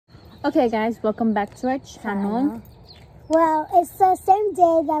Okay guys, welcome back to our channel. Well, it's the same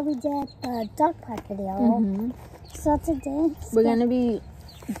day that we did the dog park video. So today We're gonna be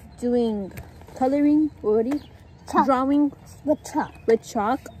doing coloring, drawing with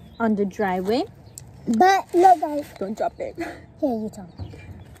chalk on the driveway. But no guys, Don't drop it. here you talk.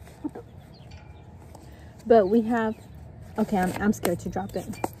 But we have, okay, I'm scared to drop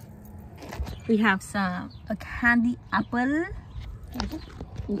it. We have a candy apple.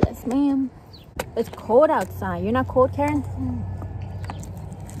 Yes, ma'am. It's cold outside. You're not cold, Karen?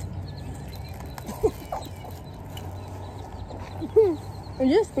 Are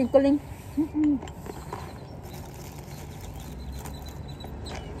you sprinkling?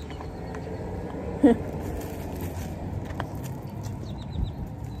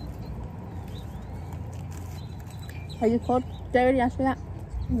 Are you cold? Did I already ask you that?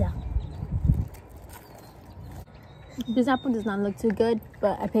 Yeah. This apple does not look too good,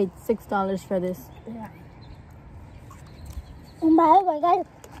 but I paid $6 for this. Yeah. And by the way,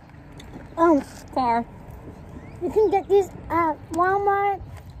 guys, Far. you can get these at Walmart,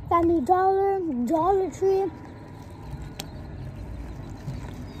 Family Dollar, Dollar Tree.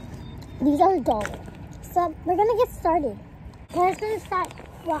 These are $1. So we're gonna get started. We're gonna start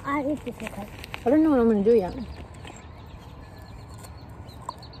while I eat this. Okay. I don't know what I'm gonna do yet.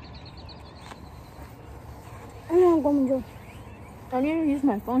 I know what I'm gonna do. I need to use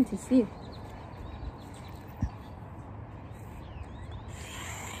my phone to see.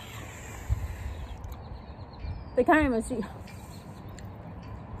 They can't even see.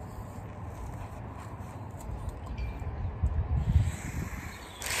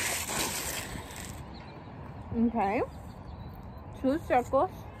 Okay. 2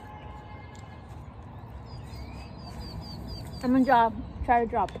 circles. I'm gonna try to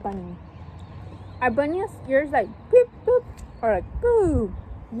drop bunny. Are bunny's ears like boop boop or like boo?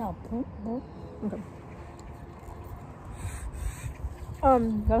 No, boop, boop. Okay.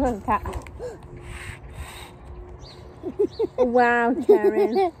 That's a cat. Wow,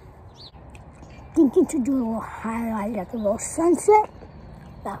 Karen. Thinking to do a little highlight, like a little sunset.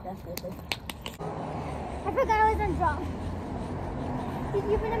 That's good. I forgot I was on draw. Did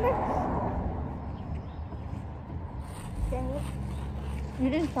you remember? Dang it. You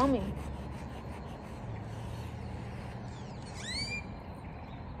didn't tell me.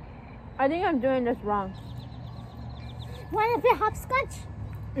 I think I'm doing this wrong. Want to play hopscotch?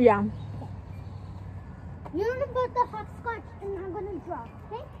 Yeah. You're gonna put the hopscotch and I'm gonna draw,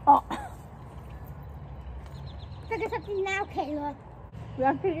 okay? Oh. Figure something now, Kayla. We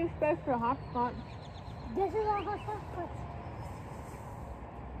have to use space for hopscotch. This is our hopscotch.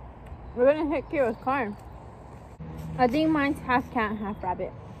 We're gonna hit Kira's car. I think mine's half cat, half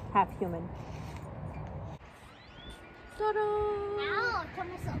rabbit, half human. Ta-da! Ow, tell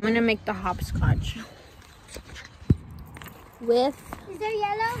myself. I'm gonna make the hopscotch with Is there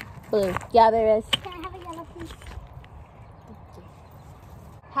yellow? blue. Yeah, there is. Can I have a yellow, please?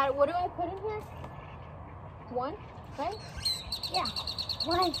 What do I put in here? 1, right? Yeah.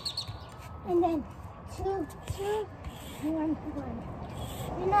 1. And then 2, 2, 1,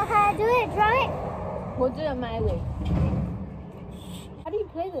 1. You know how to do it? Draw it? We'll do it my way. How do you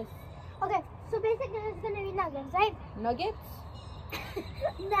play this? Okay, so basically it's gonna be numbers, right? Nuggets?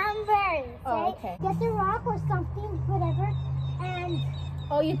 Numbers, Oh, right? okay. Get the rock or something, whatever, and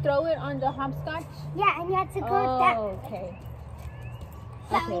Oh, you throw it on the hopscotch? yeah, and you have to go Oh, that. okay.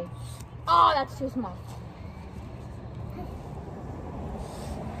 that Okay. way. Oh, that's too small.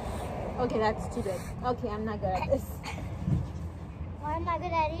 Okay, that's too big. Okay, I'm not good at this. Well, I'm not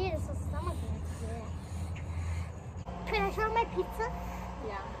good at it, so someone's gonna do it. Can I show my pizza?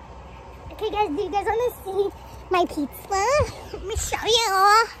 Yeah. Okay, guys, do you guys want to see my pizza? Let me show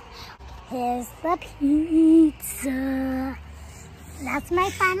you. Here's the pizza. That's my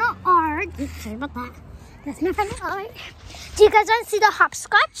final art. Sorry about that. That's my final art. Do you guys want to see the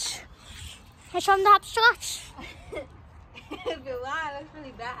hopscotch? Can I show them the hopscotch? If you lie, that's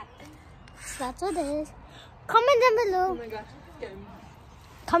really bad. That's what it is. Comment down Oh below. my gosh, it's scary.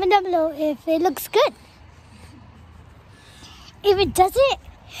 Comment down below if it looks good. If it doesn't,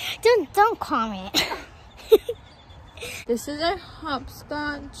 don't comment. This is our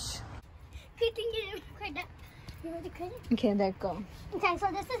hopscotch. Good thing you didn't record that. You already recorded? Okay, there you go. Okay, so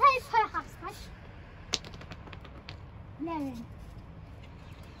this is how you put a hopscotch. There.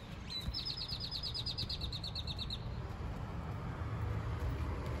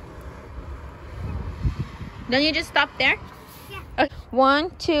 Then you just stop there? Yeah. Okay.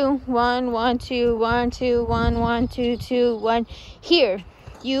 1, 2, 1, 1, 2, 1, 2, 1, 1, 2, 2, 1. Here,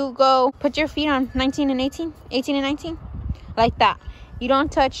 you go put your feet on 19 and 18, 18 and 19, like that. You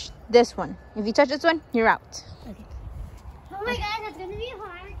don't touch this one. If you touch this one, you're out. Okay. Oh my god, that's gonna be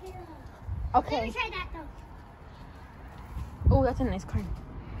hard. Okay. Let me try that though. Oh, that's a nice card.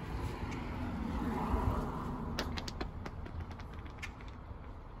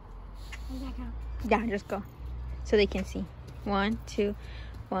 Does that count? Yeah, just go. So they can see. 1, 2,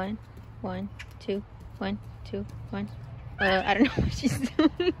 1, 1, 2, 1, 2, 1. I don't know what she's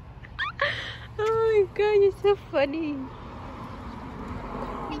doing. Oh my god, you're so funny.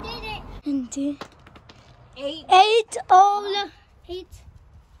 I did it. 1, 2, 8. 8. Oh, look. 8.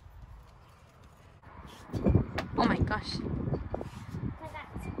 Oh my gosh. What's that?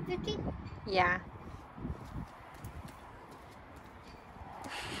 50? Yeah.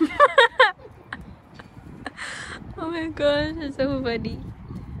 Oh my gosh, it's so funny.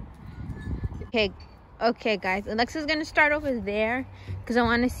 Okay guys, Alexa's gonna start over there because I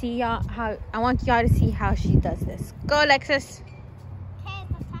want to see y'all to see how she does this. Go, Alexis. Okay,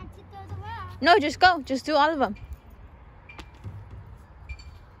 it's time to throw the rock. No, just go. Just do all of them.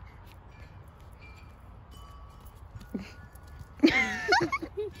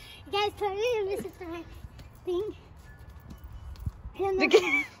 Guys, tell me if this is the right thing. I don't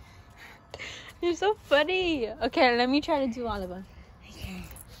know. You're so funny. Okay, let me try to do all of them. Okay.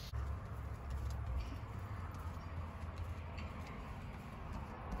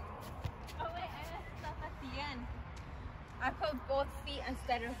 Oh wait, I messed up at the end. I put both feet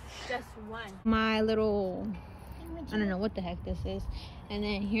instead of just one. My little, I don't know what the heck this is. And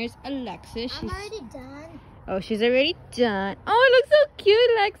then here's Alexis. I'm already done. Oh, she's already done. Oh, it looks so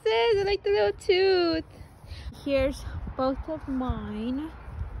cute, Alexis. I like the little tooth. Here's both of mine.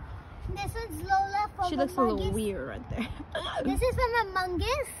 This one's Lola from She looks a Among little Us. weird right there. This is from Among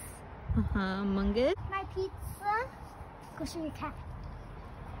Us. Among Us. My pizza. Go show your cat.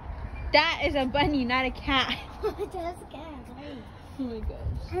 That is a bunny, not a cat. Just cat. Right? Oh my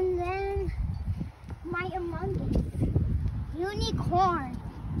gosh. And then my Among Us. Unicorn.